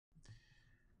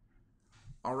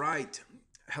All right.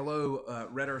 Hello,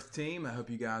 Red Earth team. I hope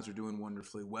you guys are doing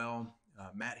wonderfully well.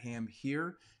 Matt Ham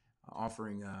here,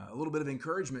 offering a little bit of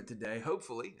encouragement today,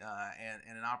 hopefully,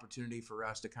 and an opportunity for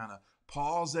us to kind of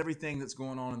pause everything that's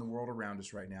going on in the world around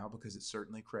us right now because it's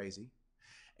certainly crazy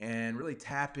and really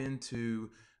tap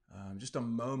into just a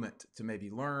moment to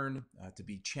maybe learn, to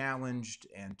be challenged,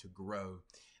 and to grow.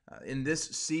 In this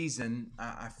season,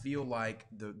 I feel like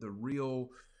the real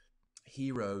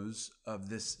heroes of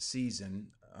this season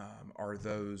are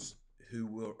those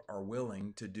are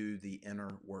willing to do the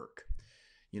inner work.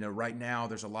 Right now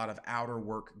there's a lot of outer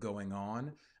work going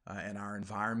on in our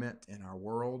environment, in our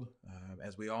world.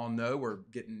 As we all know, we're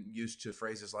getting used to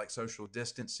phrases like social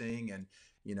distancing and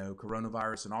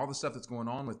coronavirus and all the stuff that's going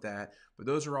on with that. But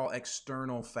those are all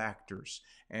external factors.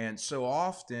 And so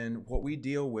often, what we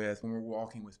deal with when we're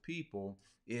walking with people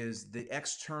is the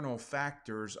external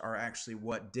factors are actually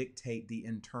what dictate the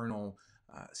internal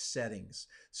settings.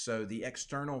 So the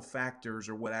external factors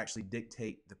are what actually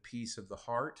dictate the peace of the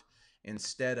heart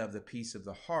instead of the peace of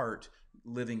the heart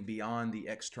living beyond the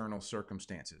external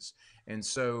circumstances. And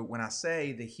so when I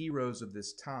say the heroes of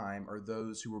this time are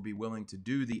those who will be willing to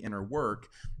do the inner work,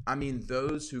 I mean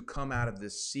those who come out of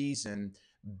this season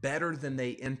better than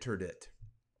they entered it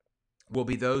will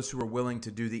be those who are willing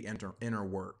to do the inner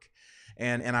work.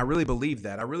 And I really believe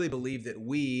that. I really believe that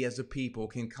we as a people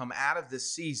can come out of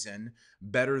this season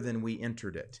better than we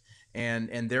entered it.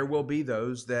 And there will be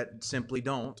those that simply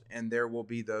don't, and there will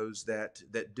be those that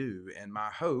do. And my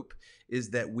hope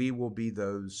is that we will be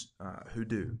those who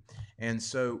do. And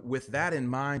so, with that in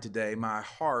mind today, my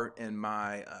heart and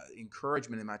my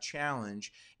encouragement and my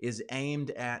challenge is aimed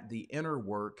at the inner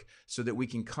work so that we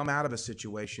can come out of a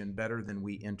situation better than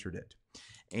we entered it.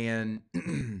 And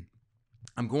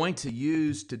I'm going to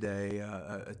use today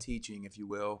a teaching, if you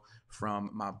will, from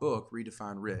my book,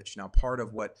 Redefine Rich. Now, part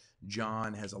of what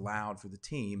John has allowed for the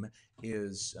team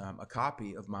is a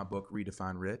copy of my book,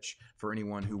 Redefine Rich, for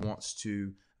anyone who wants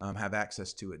to have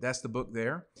access to it. That's the book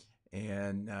there.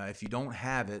 And if you don't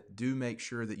have it, do make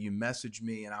sure that you message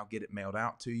me and I'll get it mailed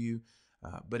out to you.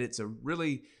 But it's a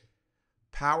really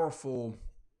powerful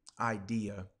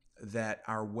idea that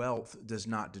our wealth does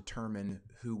not determine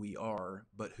who we are,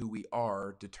 but who we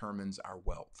are determines our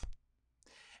wealth.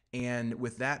 And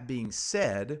with that being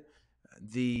said,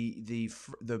 the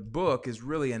book is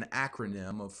really an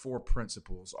acronym of four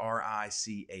principles: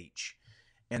 RICH.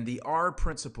 And the R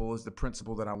principle is the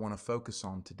principle that I want to focus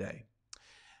on today.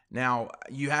 Now,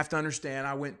 you have to understand,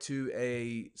 I went to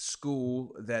a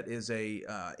school that is a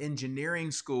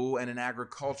engineering school and an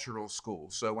agricultural school.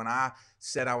 So when I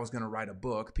said I was going to write a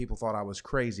book, people thought I was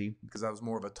crazy because I was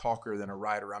more of a talker than a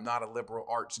writer. I'm not a liberal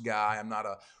arts guy. I'm not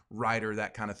a writer,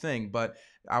 that kind of thing. But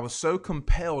I was so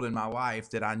compelled in my life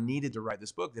that I needed to write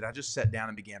this book that I just sat down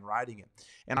and began writing it.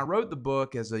 And I wrote the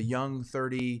book as a young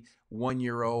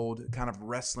 31-year-old, kind of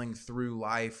wrestling through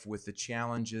life with the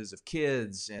challenges of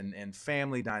kids and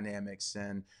family dynamics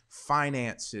and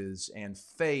finances and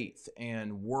faith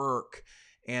and work.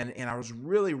 And I was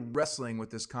really wrestling with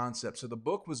this concept. So the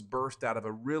book was birthed out of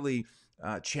a really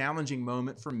challenging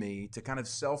moment for me to kind of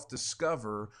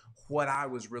self-discover what I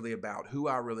was really about, who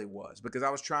I really was, because I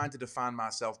was trying to define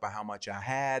myself by how much I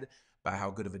had, by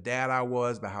how good of a dad I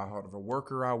was, by how hard of a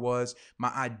worker I was. My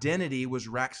identity was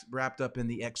wrapped up in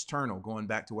the external, going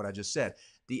back to what I just said.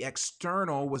 The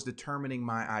external was determining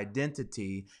my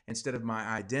identity instead of my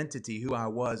identity, who I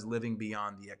was living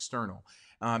beyond the external.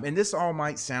 And this all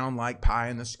might sound like pie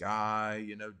in the sky,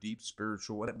 deep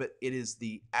spiritual, whatever, but it is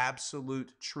the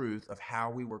absolute truth of how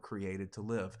we were created to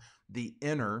live. The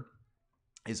inner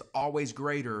is always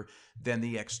greater than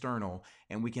the external.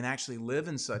 And we can actually live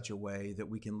in such a way that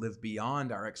we can live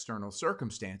beyond our external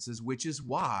circumstances, which is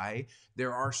why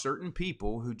there are certain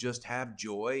people who just have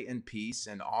joy and peace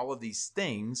and all of these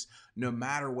things, no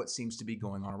matter what seems to be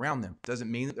going on around them.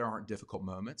 Doesn't mean that there aren't difficult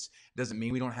moments. Doesn't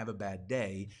mean we don't have a bad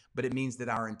day, but it means that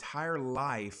our entire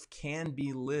life can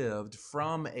be lived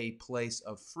from a place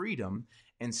of freedom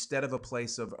instead of a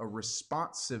place of a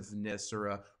responsiveness or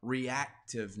a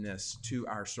reactiveness to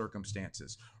our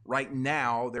circumstances. Right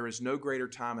now, there is no greater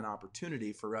time and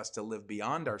opportunity for us to live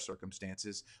beyond our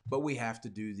circumstances, but we have to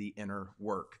do the inner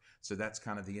work. So that's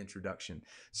kind of the introduction.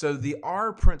 So the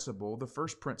R principle, the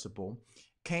first principle,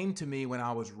 came to me when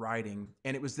I was writing,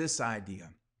 and it was this idea: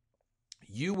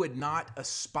 you would not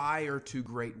aspire to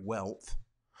great wealth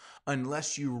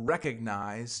unless you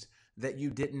recognized that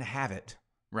you didn't have it,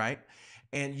 right?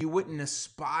 And you wouldn't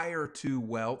aspire to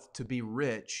wealth, to be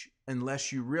rich,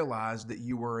 unless you realized that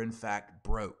you were in fact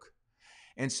broke.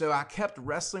 And so I kept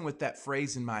wrestling with that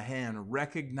phrase in my hand: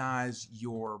 recognize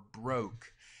you're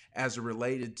broke. as it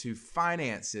related to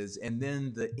finances. And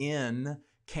then the N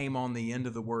came on the end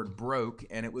of the word broke,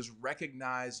 and it was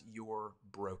recognize you're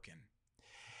broken.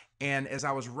 And as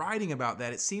I was writing about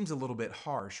that, it seems a little bit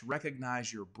harsh.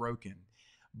 Recognize you're broken.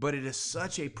 But it is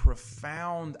such a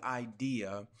profound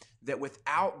idea that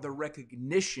without the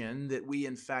recognition that we,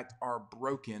 in fact, are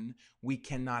broken, we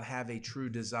cannot have a true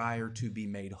desire to be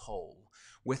made whole.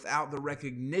 Without the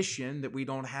recognition that we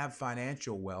don't have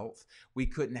financial wealth, we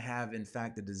couldn't have, in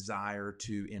fact, the desire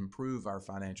to improve our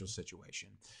financial situation.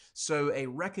 So a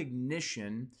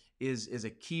recognition is a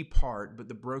key part, but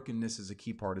the brokenness is a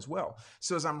key part as well.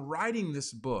 So as I'm writing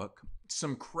this book,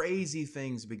 some crazy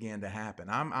things began to happen.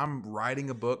 I'm writing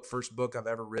a book, first book I've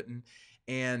ever written,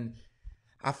 and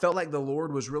I felt like the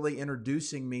Lord was really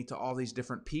introducing me to all these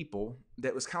different people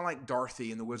that was kind of like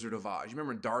Dorothy in The Wizard of Oz. You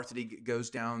remember when Dorothy goes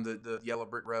down the yellow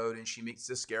brick road and she meets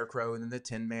the Scarecrow and then the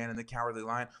Tin Man and the Cowardly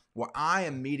Lion? Well, I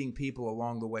am meeting people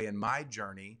along the way in my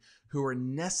journey who are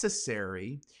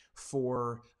necessary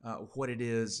for what it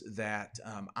is that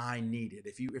I needed.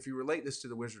 If you relate this to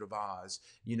The Wizard of Oz,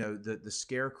 you know, the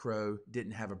Scarecrow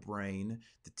didn't have a brain,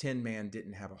 the Tin Man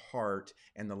didn't have a heart,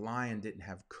 and the Lion didn't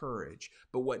have courage.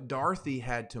 But what Dorothy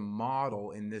had to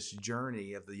model in this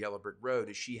journey of the Yellow Brick Road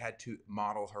is she had to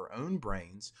model her own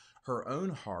brains, her own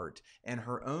heart, and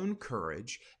her own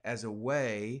courage as a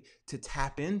way to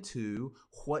tap into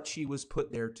what she was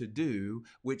put there to do,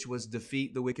 which was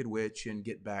defeat the Wicked Witch and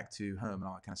get back to home and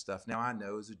all that kind of stuff. Now, I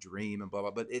know it's a dream and blah,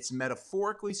 blah, but it's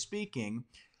metaphorically speaking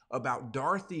about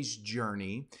Dorothy's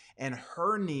journey and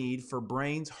her need for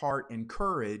brains, heart, and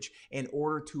courage in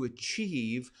order to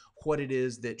achieve what it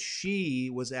is that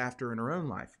she was after in her own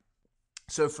life.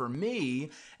 So for me,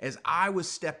 as I was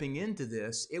stepping into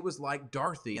this, it was like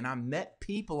Dorothy, and I met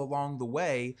people along the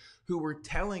way who were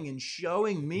telling and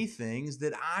showing me things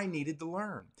that I needed to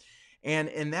learn.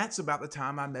 And that's about the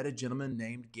time I met a gentleman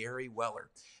named Gary Weller.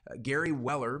 Gary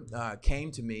Weller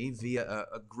came to me via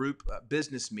a group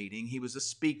business meeting. He was a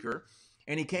speaker.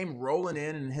 And he came rolling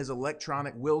in his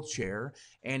electronic wheelchair,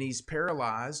 and he's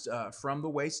paralyzed from the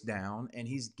waist down, and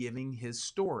he's giving his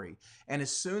story. And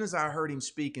as soon as I heard him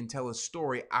speak and tell his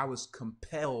story, I was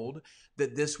compelled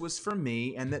that this was for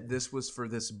me and that this was for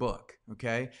this book,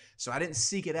 okay? So I didn't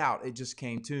seek it out. It just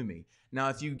came to me. Now,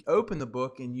 if you open the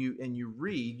book and you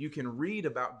read, you can read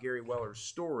about Gary Weller's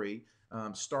story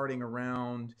starting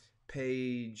around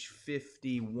page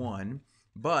 51.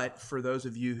 But for those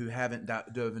of you who haven't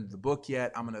dove into the book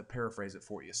yet, I'm going to paraphrase it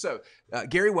for you. So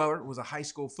Gary Weller was a high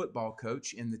school football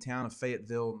coach in the town of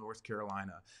Fayetteville, North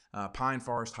Carolina, Pine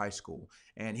Forest High School.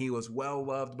 And he was well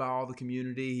loved by all the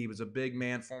community. He was a big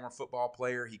man, former football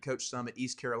player. He coached some at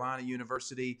East Carolina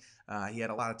University. He had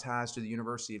a lot of ties to the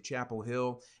University of Chapel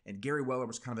Hill. And Gary Weller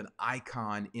was kind of an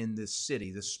icon in this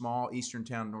city, this small eastern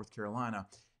town in North Carolina.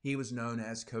 He was known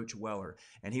as Coach Weller,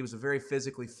 and he was a very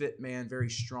physically fit man, very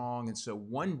strong. And so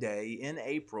one day in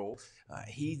April,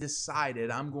 he decided,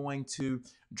 I'm going to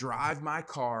drive my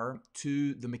car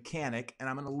to the mechanic, and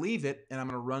I'm going to leave it, and I'm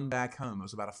going to run back home. It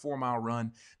was about a 4-mile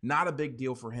run. Not a big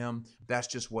deal for him. That's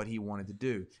just what he wanted to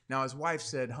do. Now, his wife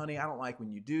said, honey, I don't like when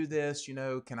you do this. You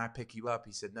know, can I pick you up?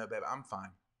 He said, no, babe, I'm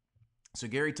fine. So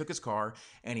Gary took his car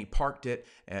and he parked it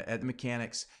at the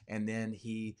mechanics, and then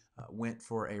he went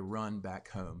for a run back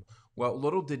home. Well,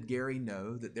 little did Gary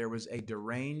know that there was a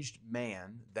deranged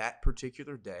man that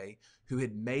particular day who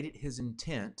had made it his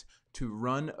intent to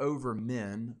run over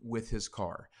men with his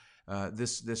car.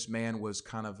 This man was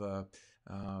kind of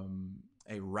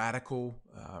a radical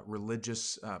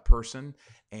religious person,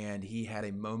 and he had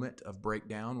a moment of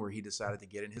breakdown where he decided to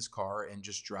get in his car and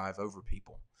just drive over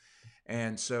people.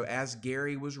 And so as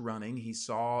Gary was running, he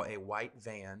saw a white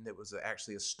van that was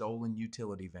actually a stolen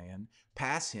utility van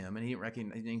pass him, and he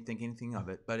didn't think anything of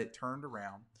it, but it turned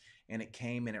around and it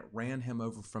came and it ran him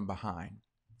over from behind.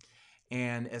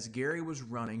 And as Gary was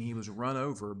running, he was run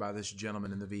over by this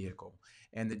gentleman in the vehicle,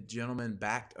 and the gentleman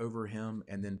backed over him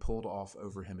and then pulled off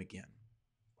over him again.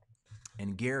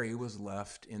 And Gary was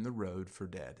left in the road for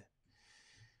dead.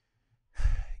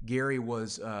 Gary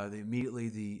was immediately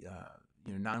the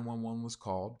 911 was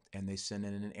called, and they sent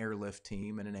in an airlift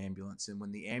team and an ambulance. And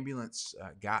when the ambulance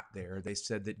got there, they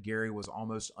said that Gary was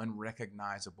almost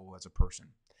unrecognizable as a person.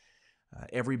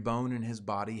 Every bone in his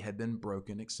body had been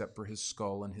broken except for his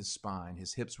skull and his spine.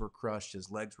 His hips were crushed,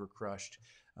 his legs were crushed,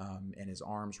 and his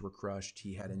arms were crushed.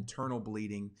 He had internal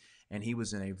bleeding, and he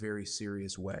was in a very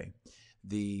serious way.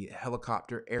 The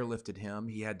helicopter airlifted him.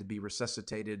 He had to be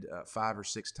resuscitated 5 or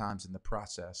 6 times in the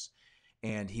process.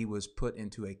 And he was put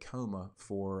into a coma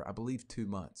for, I believe, 2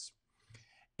 months.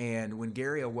 And when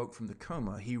Gary awoke from the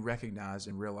coma, he recognized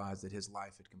and realized that his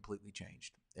life had completely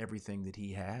changed. Everything that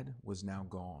he had was now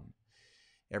gone.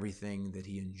 Everything that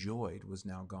he enjoyed was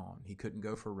now gone. He couldn't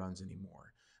go for runs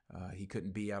anymore. He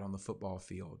couldn't be out on the football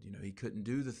field. He couldn't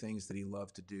do the things that he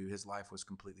loved to do. His life was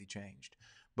completely changed.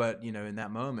 But, in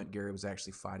that moment, Gary was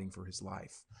actually fighting for his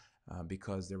life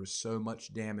because there was so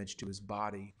much damage to his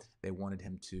body. They wanted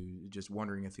him to, just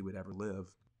wondering if he would ever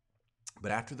live.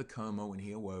 But after the coma, when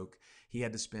he awoke, he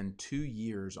had to spend 2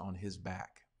 years on his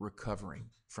back recovering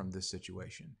from this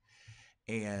situation.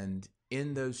 And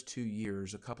in those 2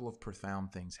 years, a couple of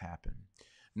profound things happened.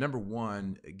 Number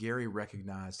one, Gary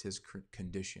recognized his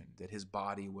condition, that his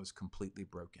body was completely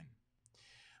broken.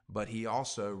 But he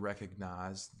also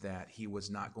recognized that he was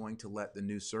not going to let the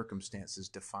new circumstances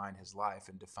define his life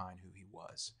and define who he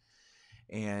was.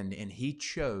 And he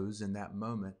chose in that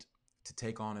moment to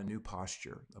take on a new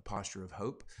posture, a posture of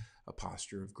hope, a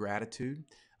posture of gratitude,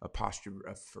 a posture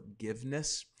of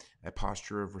forgiveness, a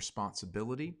posture of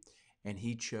responsibility, and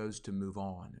he chose to move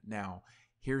on. Now,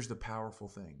 here's the powerful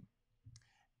thing.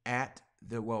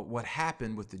 What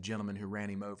happened with the gentleman who ran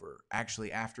him over,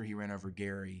 actually after he ran over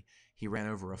Gary, he ran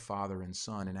over a father and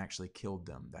son and actually killed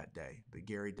them that day, but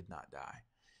Gary did not die.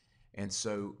 And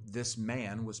so this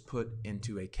man was put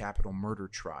into a capital murder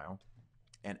trial.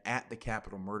 And at the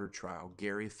capital murder trial,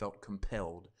 Gary felt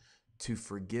compelled to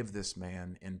forgive this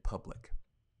man in public.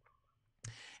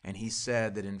 And he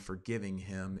said that in forgiving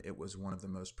him, it was one of the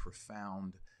most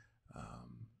profound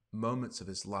moments of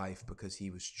his life because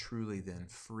he was truly then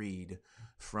freed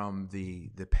from the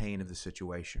pain of the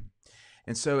situation.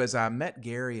 And so as I met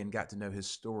Gary and got to know his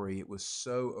story, it was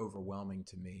so overwhelming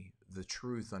to me, the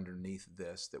truth underneath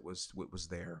this that was what was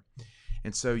there.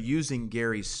 And so using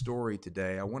Gary's story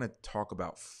today, I want to talk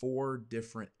about 4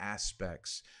 different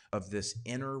aspects of this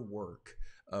inner work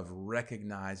of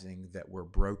recognizing that we're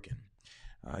broken.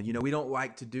 We don't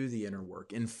like to do the inner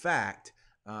work. In fact,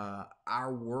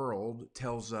 our world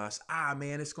tells us,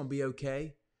 man, it's going to be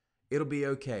okay. It'll be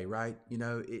okay, right?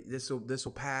 This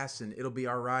will pass and it'll be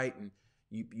all right. And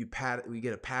we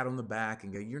get a pat on the back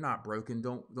and go, you're not broken.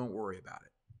 Don't worry about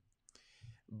it.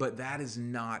 But that is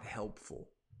not helpful.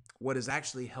 What is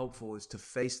actually helpful is to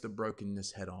face the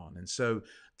brokenness head on. And so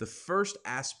the first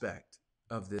aspect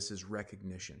of this is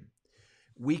recognition.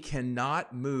 We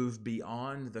cannot move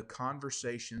beyond the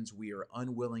conversations we are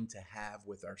unwilling to have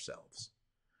with ourselves.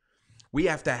 We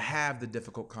have to have the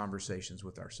difficult conversations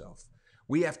with ourselves.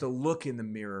 We have to look in the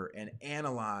mirror and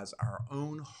analyze our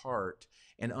own heart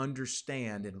and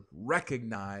understand and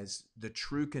recognize the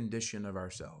true condition of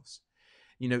ourselves.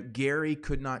 Gary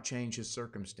could not change his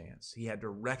circumstance. He had to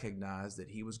recognize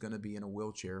that he was going to be in a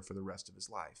wheelchair for the rest of his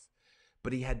life.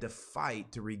 But he had to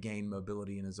fight to regain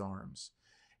mobility in his arms.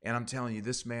 And I'm telling you,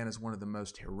 this man is one of the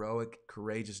most heroic,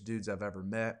 courageous dudes I've ever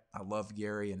met. I love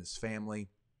Gary and his family.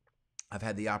 I've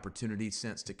had the opportunity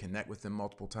since to connect with him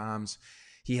multiple times.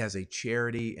 He has a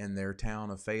charity in their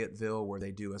town of Fayetteville where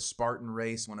they do a Spartan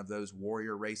race, one of those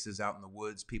warrior races out in the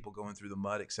woods, people going through the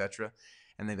mud, etc.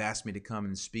 And they've asked me to come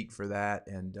and speak for that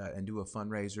and do a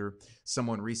fundraiser.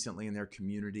 Someone recently in their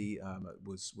community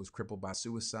was crippled by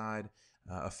suicide.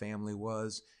 A family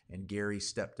was, and Gary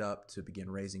stepped up to begin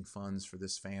raising funds for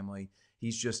this family.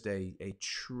 He's just a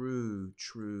true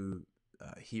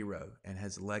hero, and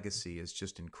his legacy is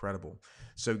just incredible.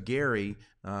 So Gary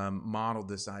modeled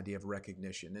this idea of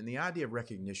recognition, and the idea of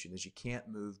recognition is you can't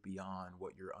move beyond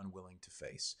what you're unwilling to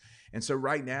face. And so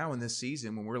right now in this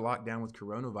season, when we're locked down with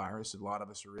coronavirus, a lot of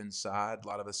us are inside, a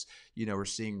lot of us, are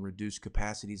seeing reduced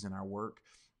capacities in our work.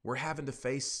 We're having to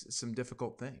face some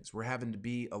difficult things. We're having to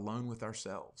be alone with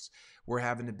ourselves. We're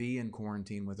having to be in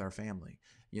quarantine with our family.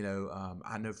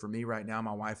 I know for me right now,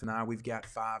 my wife and I, we've got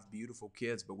 5 beautiful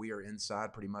kids, but we are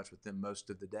inside pretty much with them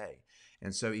most of the day.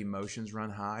 And so emotions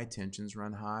run high, tensions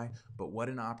run high. But what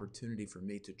an opportunity for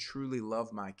me to truly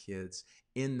love my kids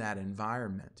in that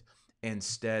environment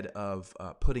instead of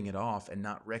putting it off and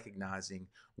not recognizing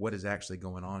what is actually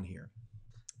going on here.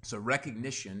 So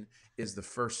recognition is the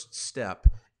first step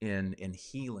in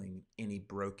healing any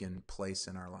broken place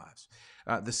in our lives.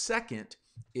 The second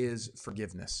is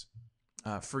forgiveness.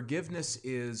 Forgiveness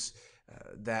is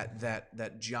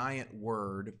that giant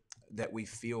word that we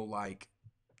feel like,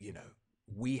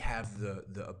 we have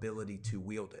the ability to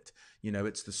wield it.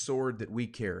 It's the sword that we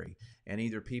carry, and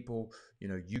either people,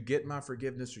 you get my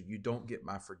forgiveness or you don't get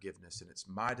my forgiveness, and it's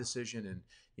my decision.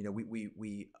 And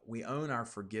we own our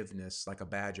forgiveness like a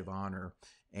badge of honor,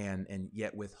 and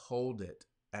yet withhold it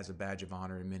as a badge of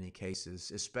honor in many cases,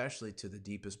 especially to the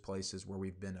deepest places where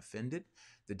we've been offended,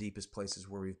 the deepest places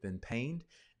where we've been pained,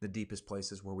 the deepest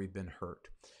places where we've been hurt.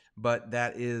 But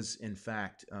that is, in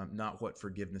fact, not what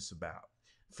forgiveness is about.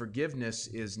 Forgiveness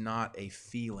is not a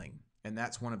feeling. And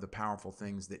that's one of the powerful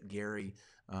things that Gary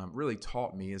really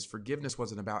taught me is forgiveness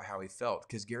wasn't about how he felt,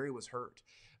 because Gary was hurt.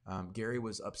 Gary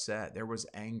was upset. There was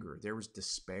anger. There was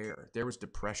despair. There was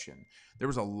depression. There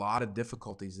was a lot of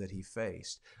difficulties that he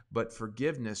faced. But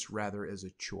forgiveness, rather, is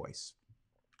a choice.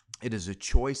 It is a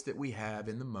choice that we have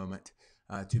in the moment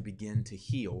to begin to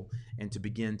heal and to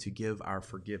begin to give our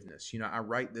forgiveness. I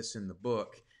write this in the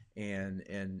book, and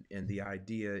the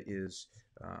idea is,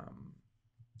 let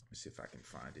me see if I can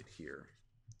find it here.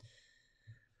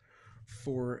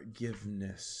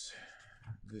 Forgiveness.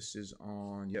 This is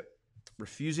on, yep.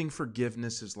 Refusing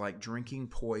forgiveness is like drinking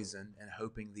poison and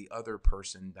hoping the other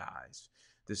person dies.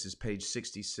 This is page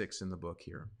 66 in the book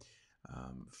here.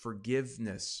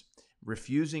 Forgiveness.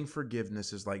 Refusing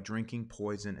forgiveness is like drinking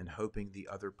poison and hoping the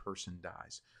other person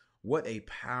dies. What a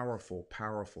powerful,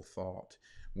 powerful thought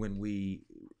when we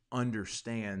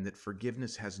understand that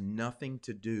forgiveness has nothing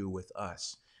to do with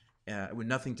us, with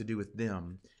nothing to do with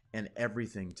them, and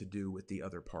everything to do with the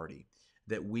other party.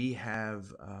 That we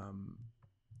have,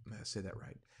 I say that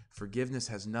right. Forgiveness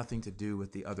has nothing to do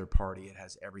with the other party. It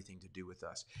has everything to do with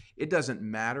us. It doesn't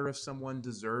matter if someone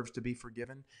deserves to be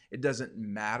forgiven. It doesn't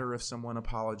matter if someone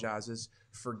apologizes.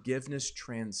 Forgiveness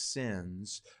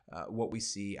transcends what we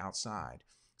see outside.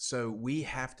 So we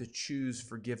have to choose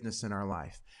forgiveness in our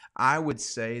life. I would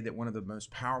say that one of the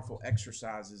most powerful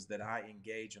exercises that I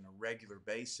engage on a regular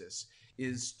basis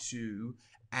is to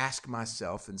ask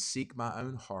myself and seek my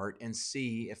own heart and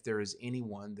see if there is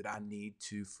anyone that I need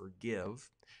to forgive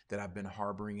that I've been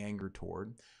harboring anger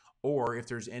toward, or if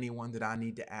there's anyone that I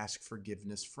need to ask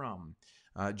forgiveness from.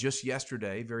 Just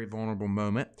yesterday, very vulnerable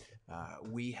moment,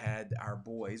 we had our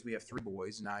boys. We have three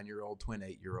boys, 9-year-old, twin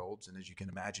 8-year-olds, and as you can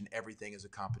imagine, everything is a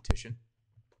competition.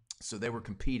 So they were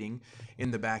competing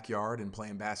in the backyard and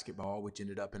playing basketball, which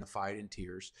ended up in a fight and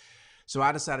tears. So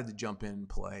I decided to jump in and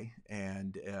play,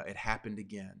 and it happened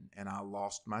again. And I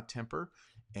lost my temper,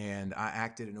 and I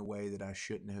acted in a way that I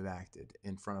shouldn't have acted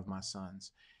in front of my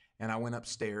sons. And I went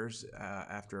upstairs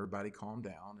after everybody calmed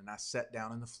down, and I sat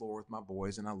down on the floor with my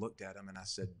boys, and I looked at them, and I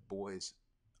said, "Boys,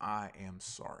 I am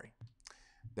sorry.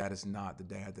 That is not the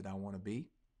dad that I want to be,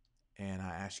 and I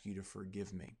ask you to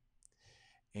forgive me."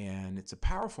 And it's a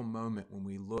powerful moment when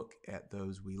we look at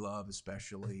those we love,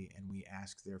 especially, and we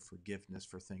ask their forgiveness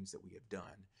for things that we have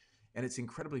done. And it's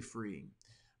incredibly freeing.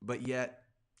 But yet,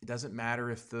 it doesn't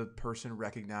matter if the person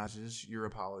recognizes your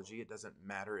apology. It doesn't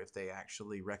matter if they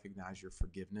actually recognize your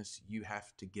forgiveness. You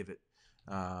have to give it,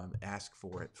 ask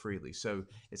for it freely. So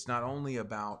it's not only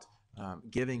about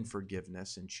giving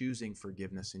forgiveness and choosing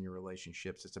forgiveness in your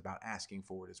relationships. It's about asking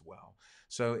for it as well.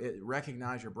 So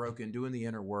recognize you're broken, doing the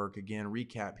inner work. Again,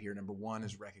 recap here. Number one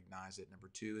is recognize it. Number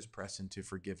two is press into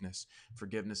forgiveness.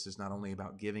 Forgiveness is not only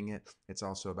about giving it, it's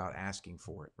also about asking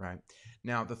for it, right?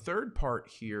 Now, the third part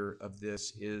here of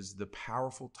this is the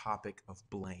powerful topic of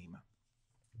blame.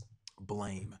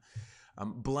 Blame.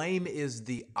 Blame is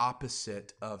the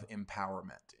opposite of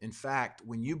empowerment. In fact,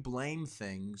 when you blame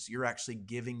things, you're actually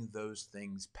giving those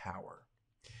things power.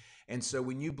 And so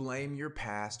when you blame your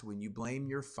past, when you blame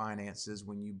your finances,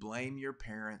 when you blame your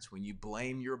parents, when you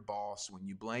blame your boss, when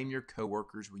you blame your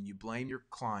coworkers, when you blame your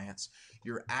clients,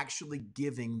 you're actually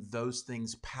giving those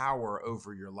things power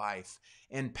over your life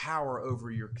and power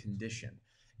over your condition.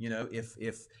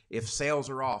 If sales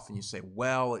are off and you say,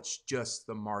 "Well, it's just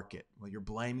the market." Well, you're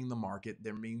blaming the market.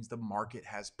 That means the market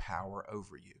has power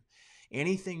over you.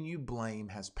 Anything you blame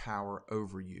has power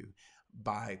over you.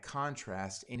 By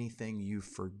contrast, anything you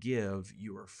forgive,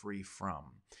 you are free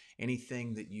from.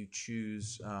 Anything that you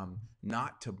choose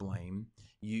not to blame,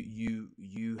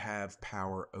 you have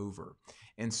power over.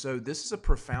 And so this is a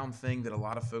profound thing that a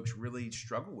lot of folks really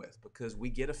struggle with because we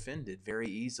get offended very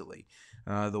easily.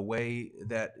 The way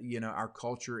that our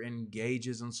culture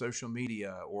engages on social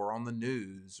media or on the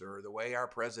news, or the way our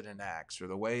president acts, or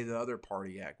the way the other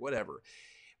party act, whatever.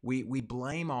 We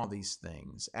blame all these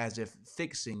things as if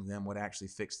fixing them would actually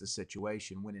fix the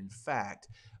situation, when in fact,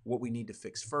 what we need to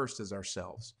fix first is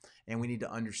ourselves. And we need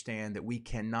to understand that we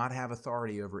cannot have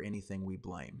authority over anything we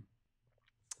blame.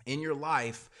 In your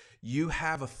life, you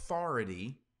have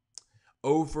authority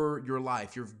over your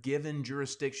life. You're given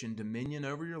jurisdiction, dominion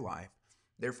over your life.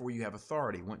 Therefore, you have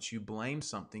authority. Once you blame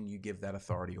something, you give that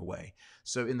authority away.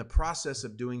 So in the process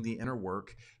of doing the inner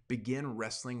work, begin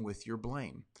wrestling with your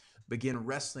blame. Begin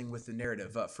wrestling with the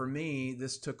narrative. For me,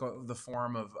 this took the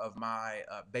form of my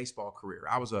baseball career.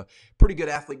 I was a pretty good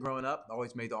athlete growing up.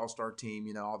 Always made the all-star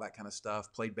team, all that kind of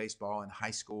stuff. Played baseball in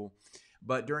high school.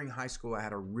 But during high school, I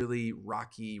had a really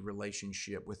rocky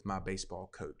relationship with my baseball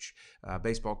coach.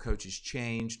 Baseball coaches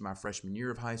changed my freshman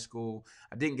year of high school.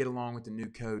 I didn't get along with the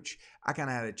new coach. I kind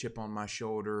of had a chip on my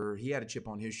shoulder. He had a chip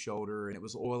on his shoulder, and it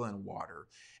was oil and water.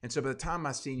 And so by the time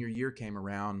my senior year came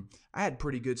around, I had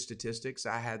pretty good statistics.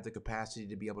 I had the capacity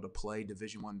to be able to play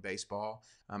Division I baseball.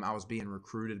 I was being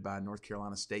recruited by North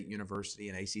Carolina State University,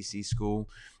 an ACC school,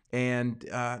 and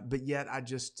but yet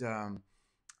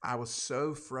I was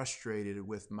so frustrated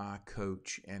with my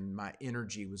coach, and my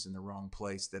energy was in the wrong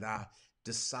place that I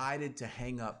decided to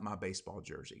hang up my baseball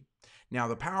jersey. Now,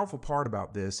 the powerful part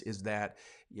about this is that,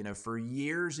 for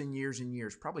years and years and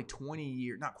years, probably 20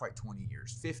 years, not quite 20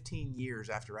 years, 15 years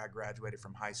after I graduated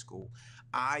from high school,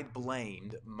 I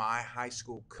blamed my high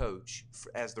school coach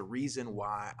as the reason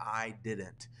why I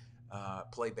didn't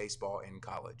play baseball in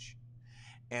college.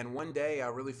 And one day I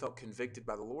really felt convicted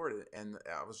by the Lord, and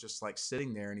I was just like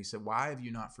sitting there, and he said, "Why have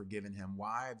you not forgiven him?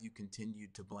 Why have you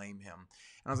continued to blame him?"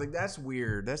 And I was like, "That's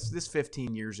weird. That's this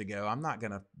 15 years ago. I'm not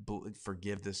going to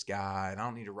forgive this guy, and I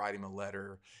don't need to write him a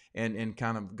letter." And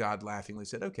kind of God laughingly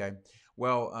said, "Okay."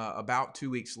 Well, about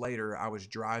 2 weeks later, I was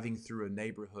driving through a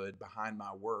neighborhood behind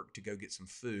my work to go get some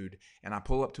food, and I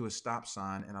pull up to a stop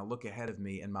sign, and I look ahead of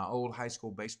me, and my old high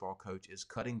school baseball coach is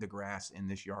cutting the grass in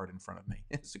this yard in front of me.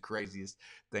 It's the craziest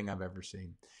thing I've ever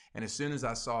seen. And as soon as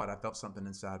I saw it, I felt something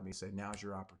inside me say, "Now's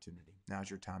your opportunity. Now's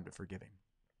your time to forgive him.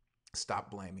 Stop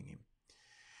blaming him."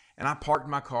 And I parked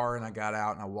my car, and I got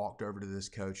out, and I walked over to this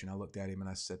coach, and I looked at him, and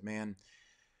I said, "Man,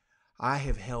 I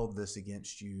have held this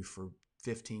against you for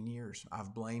 15 years.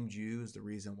 I've blamed you as the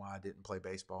reason why I didn't play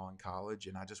baseball in college,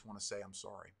 and I just want to say I'm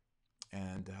sorry.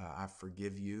 And I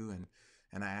forgive you,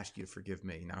 and I ask you to forgive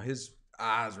me." Now, his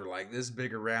eyes were like this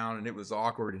big around, and it was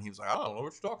awkward, and he was like, "I don't know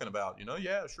what you're talking about.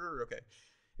 Yeah, sure, okay."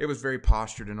 It was very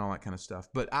postured and all that kind of stuff.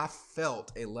 But I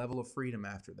felt a level of freedom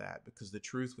after that, because the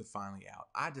truth was finally out.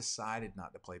 I decided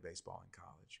not to play baseball in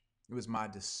college. It was my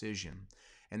decision.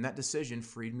 And that decision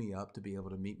freed me up to be able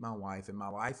to meet my wife. And my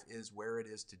life is where it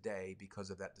is today because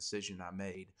of that decision I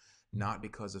made, not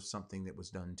because of something that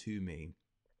was done to me.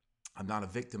 I'm not a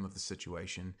victim of the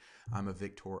situation. I'm a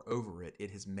victor over it.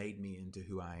 It has made me into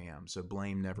who I am. So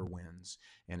blame never wins,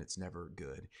 and it's never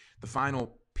good. The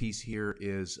final piece here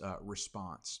is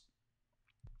response.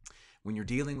 When you're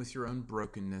dealing with your own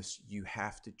brokenness, you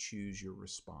have to choose your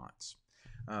response.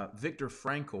 Viktor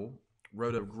Frankl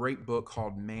wrote a great book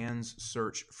called Man's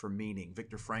Search for Meaning.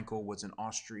 Viktor Frankl was an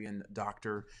Austrian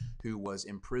doctor who was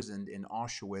imprisoned in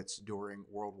Auschwitz during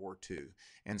World War II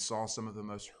and saw some of the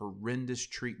most horrendous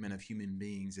treatment of human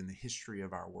beings in the history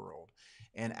of our world.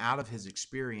 And out of his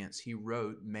experience, he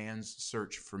wrote Man's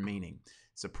Search for Meaning.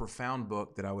 It's a profound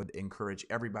book that I would encourage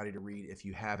everybody to read if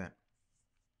you haven't.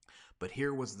 But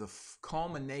here was the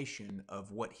culmination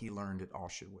of what he learned at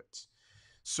Auschwitz.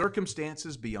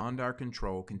 Circumstances beyond our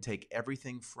control can take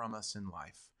everything from us in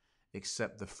life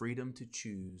except the freedom to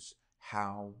choose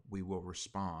how we will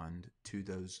respond to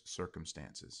those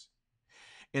circumstances.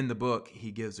 In the book,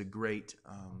 he gives a great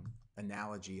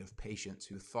analogy of patients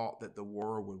who thought that the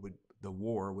war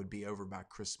would be over by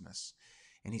Christmas.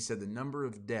 And he said the number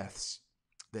of deaths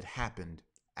that happened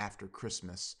after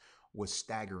Christmas was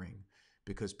staggering,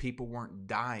 because people weren't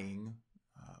dying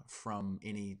from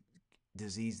any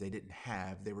disease they didn't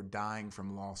have. They were dying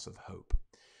from loss of hope.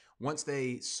 Once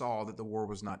they saw that the war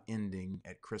was not ending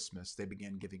at Christmas, they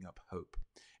began giving up hope.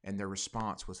 And their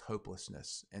response was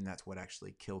hopelessness, and that's what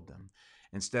actually killed them.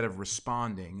 Instead of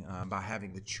responding by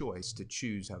having the choice to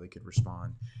choose how they could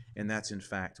respond. And that's, in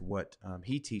fact, what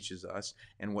he teaches us,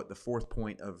 and what the fourth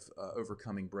point of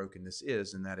overcoming brokenness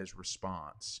is, and that is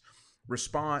response.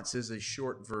 Response is a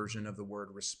short version of the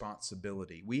word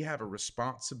responsibility. We have a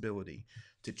responsibility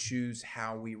to choose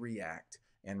how we react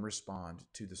and respond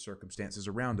to the circumstances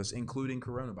around us, including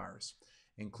coronavirus,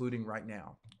 including right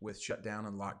now with shutdown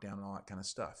and lockdown and all that kind of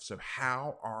stuff. So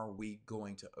how are we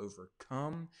going to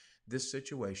overcome this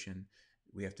situation?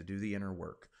 We have to do the inner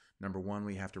work. Number one,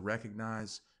 we have to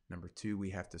recognize. Number two, we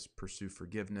have to pursue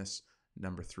forgiveness.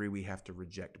 Number three, we have to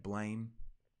reject blame.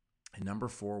 And number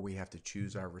four, we have to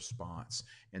choose our response,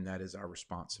 and that is our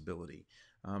responsibility.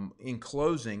 In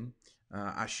closing,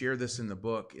 I share this in the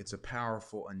book. It's a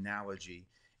powerful analogy,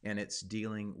 and it's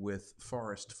dealing with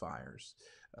forest fires.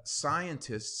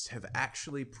 Scientists have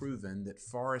actually proven that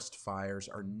forest fires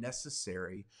are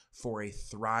necessary for a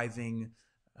thriving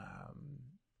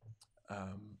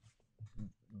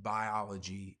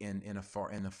biology in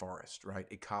the forest, right?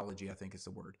 Ecology, I think is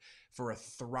the word. For a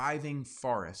thriving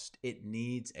forest, it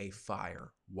needs a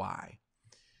fire. Why?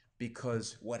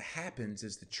 Because what happens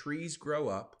is the trees grow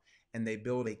up and they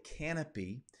build a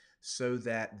canopy so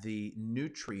that the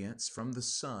nutrients from the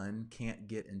sun can't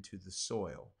get into the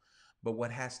soil. But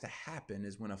what has to happen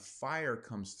is when a fire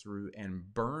comes through and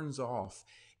burns off,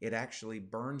 it actually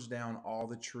burns down all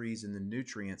the trees and the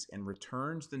nutrients and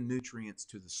returns the nutrients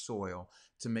to the soil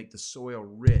to make the soil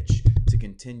rich to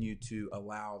continue to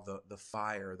allow the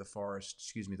fire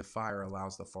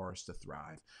allows the forest to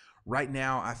thrive. Right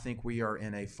now, I think we are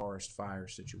in a forest fire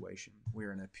situation.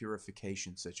 We're in a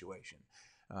purification situation.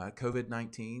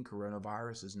 COVID-19,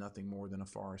 coronavirus, is nothing more than a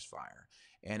forest fire.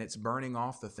 And it's burning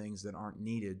off the things that aren't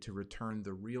needed to return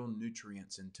the real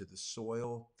nutrients into the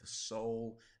soil, the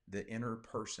soul, the inner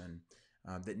person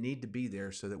that need to be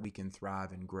there so that we can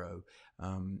thrive and grow.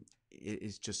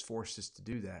 It's just forced us to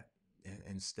do that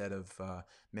instead of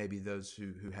maybe those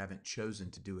who haven't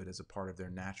chosen to do it as a part of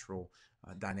their natural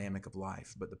dynamic of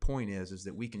life. But the point is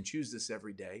that we can choose this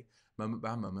every day, moment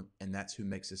by moment, and that's what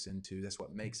makes us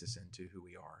into who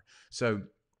we are. So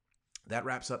that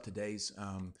wraps up today's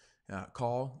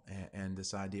call and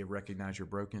this idea of recognize you're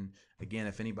broken. Again,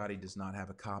 if anybody does not have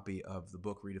a copy of the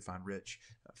book Redefine Rich,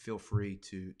 feel free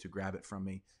to grab it from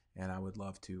me, and I would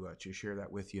love to share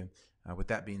that with you. With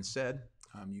that being said,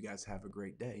 you guys have a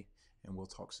great day, and we'll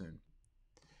talk soon.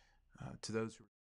 To those who